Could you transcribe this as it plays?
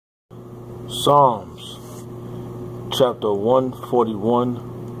Psalms chapter 141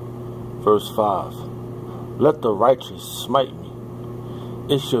 verse 5. Let the righteous smite me,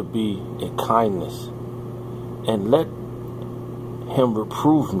 it should be in kindness, and let him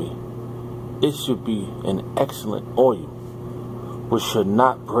reprove me, it should be an excellent oil, which should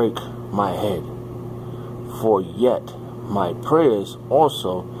not break my head. For yet my prayers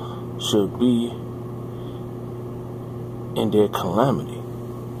also should be in their calamity.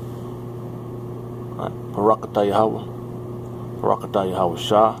 Barakatah Yahweh, Barakatah Yahweh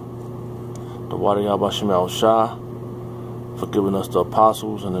Shah, the water Yahweh Shemel Shah, for giving us the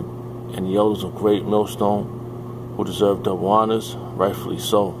apostles and the elders of great millstone who deserve double honors, rightfully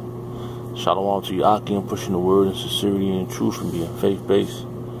so. Shalom to Yaki and pushing the word in sincerity and truth and being faith-based.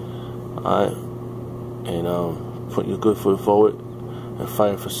 Alright? And putting your good foot forward and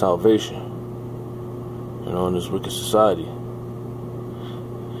fighting for salvation, in this wicked society.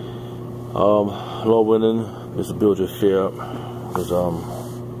 Lord willing, just to build your fear up, because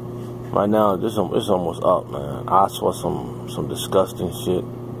right now it's almost up, man. I saw some disgusting shit,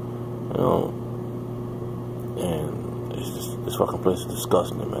 and this fucking place is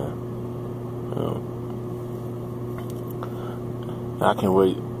disgusting, man. I can't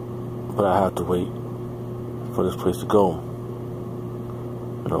wait, but I have to wait for this place to go.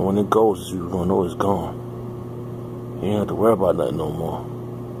 When it goes, you're gonna know it's gone. You ain't have to worry about nothing no more.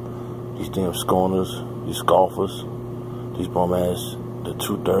 These damn scorners, these scoffers, these bum ass, the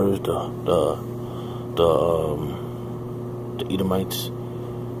 2/3, the Edomites,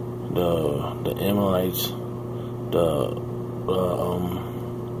 the Ammonites, the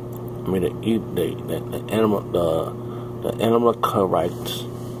Amalekites,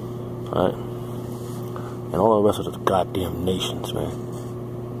 right? And all the rest of the goddamn nations, man.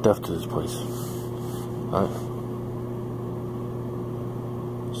 Death to this place, right?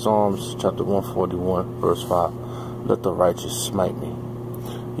 Psalms chapter 141 verse 5. Let the righteous smite me.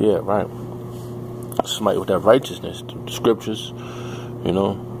 Yeah, right. Smite with that righteousness. The scriptures,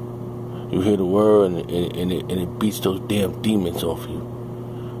 you hear the word and it beats those damn demons off you.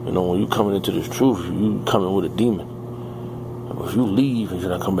 When you coming into this truth, you coming with a demon. If you leave and you're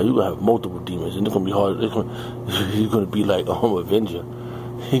not come back, you're going to have multiple demons. And it's going to be hard. You're going to be like a home avenger.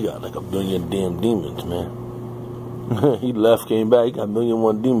 He got like 1 million damn demons, man. He left, came back, he got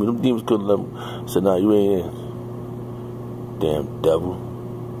 1,000,001 demons. Them demons couldn't let him. Said, nah, you ain't in. Damn devil.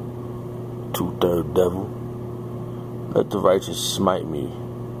 2/3 devil. Let the righteous smite me,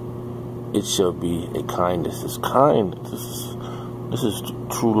 it shall be a kindness. It's kind. This is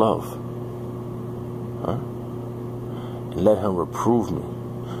true love. Huh? And let him reprove me.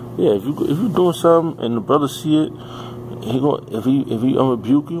 Yeah, if you doing something and the brother see it, if he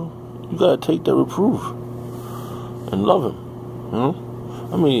rebuke you, you gotta take that reproof and love him.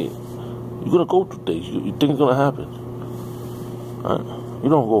 I mean, you're gonna go through things. You think it's gonna happen. Right? You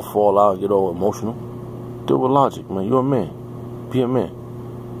don't go fall out and get all emotional. Deal with logic, man. You're a man. Be a man.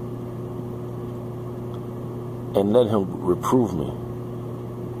 And let him reprove me.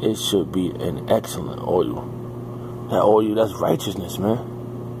 It should be an excellent oil. That oil, that's righteousness, man.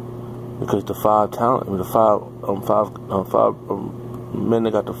 Because the five men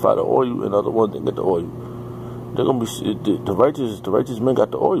that got the oil, and the other ones that get the oil. They're gonna be the righteous men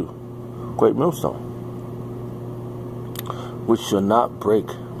got the oil, great millstone, which shall not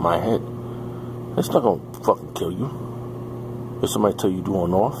break my head. It's not gonna fucking kill you. If somebody tell you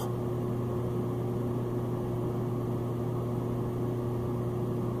doing off.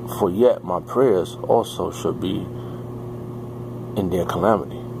 For yet my prayers also should be in their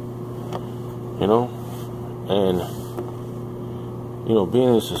calamity. And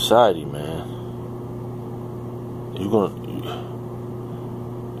being in society, man, you're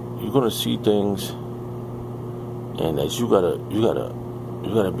gonna see things, and that you gotta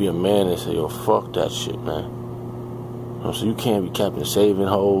be a man and say, yo, fuck that shit, man. So you can't be capping saving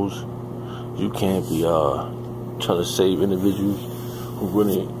hoes. You can't be trying to save individuals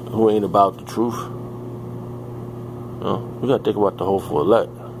who ain't about the truth. You gotta think about the whole for elect.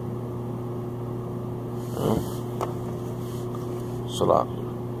 Salah.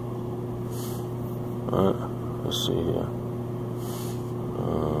 Alright, let's see here.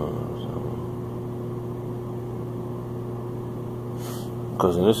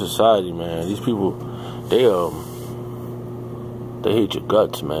 Because in this society, man, these people, they hate your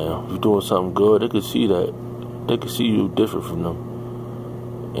guts, man. If you're doing something good, they can see that. They can see you different from them.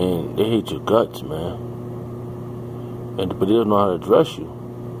 And they hate your guts, man. But they don't know how to address you.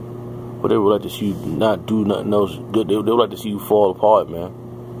 But they would like to see you not do nothing else good. They would like to see you fall apart, man.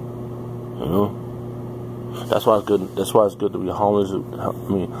 That's why it's good. That's why it's good to be harmless.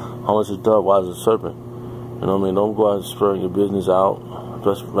 Harmless as dove, wise as a serpent. You know what I mean? Don't go out and spreading your business out,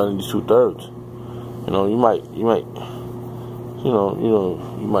 just running these 2/3. You know, you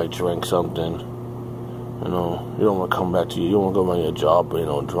might drink something. You know, you don't want to come back to you don't want to go on your job, but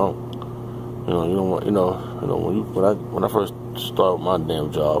drunk. You know, you don't want. When I first started my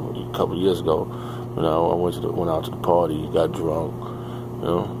damn job a couple of years ago, I went out to the party, got drunk. You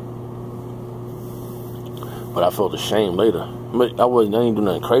know. But I felt ashamed later. But I ain't doing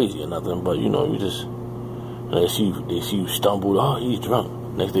nothing crazy or nothing. But you just, they see you stumbled. Oh, he's drunk.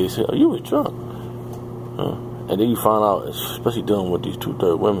 Next day they say, oh, you was drunk. And then you find out, especially dealing with these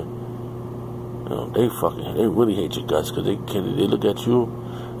 2/3 women, they really hate your guts because they look at you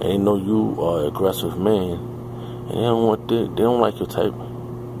and they know you are an aggressive man, and they don't like your type.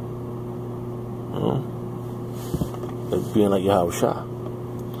 Like being like Yahweh Shah.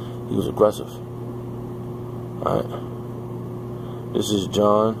 He was aggressive. Alright. This is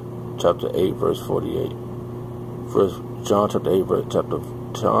John chapter 8 verse 48. John chapter 8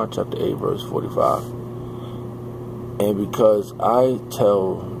 verse 45. And because I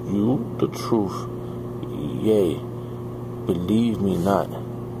tell you the truth, yea, believe me not.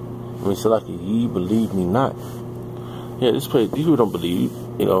 So like ye believe me not. Yeah, these people don't believe,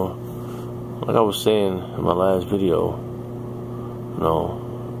 like I was saying in my last video,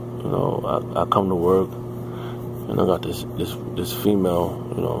 I come to work and I got this female,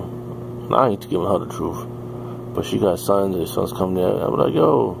 and I ain't giving her the truth, but she got sons, and her sons come there, and I'm like,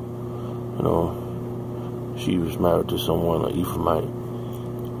 yo, she was married to someone, like Ephraimite,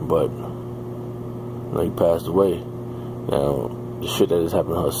 but he passed away. Now, the shit that has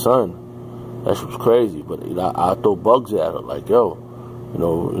happened to her son, that shit was crazy, but I throw bugs at her, like, yo,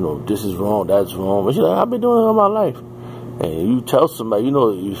 this is wrong, that's wrong, but she's like, I've been doing it all my life. And you tell somebody,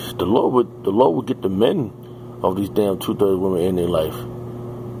 the Lord would get the men of these damn 2/3 women in their life.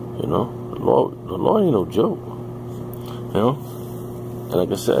 The Lord ain't no joke. And like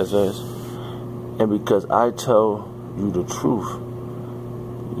I said, it says, and because I tell you the truth,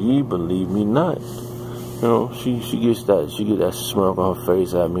 ye believe me not. She gets that smirk on her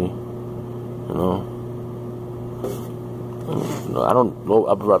face at me. I don't know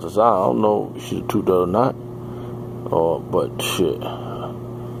about this. I don't know if she's a 2/3 or not. But shit,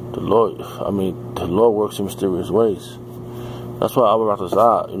 the Lord works in mysterious ways. That's why I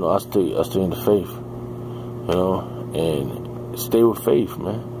stay in the faith, and stay with faith,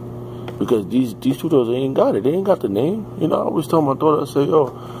 man. Because these 2/3, they ain't got it. They ain't got the name. I always tell my daughter, I say, yo,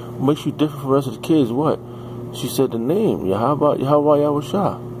 what makes you different from the rest of the kids? What? She said the name. Yahweh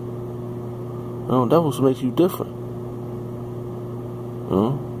Shah. That what makes you different.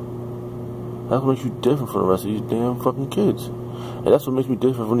 That's what makes you different from the rest of these damn fucking kids. And that's what makes me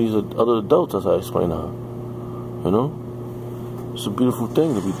different from these other adults, as I explained to her. It's a beautiful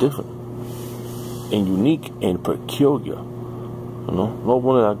thing to be different. And unique and peculiar. No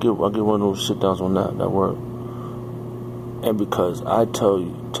wonder I get one of those sit downs on that word. And because I tell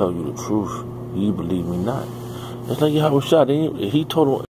you the truth, ye believe me not. It's like Yahweh Shah. He told him.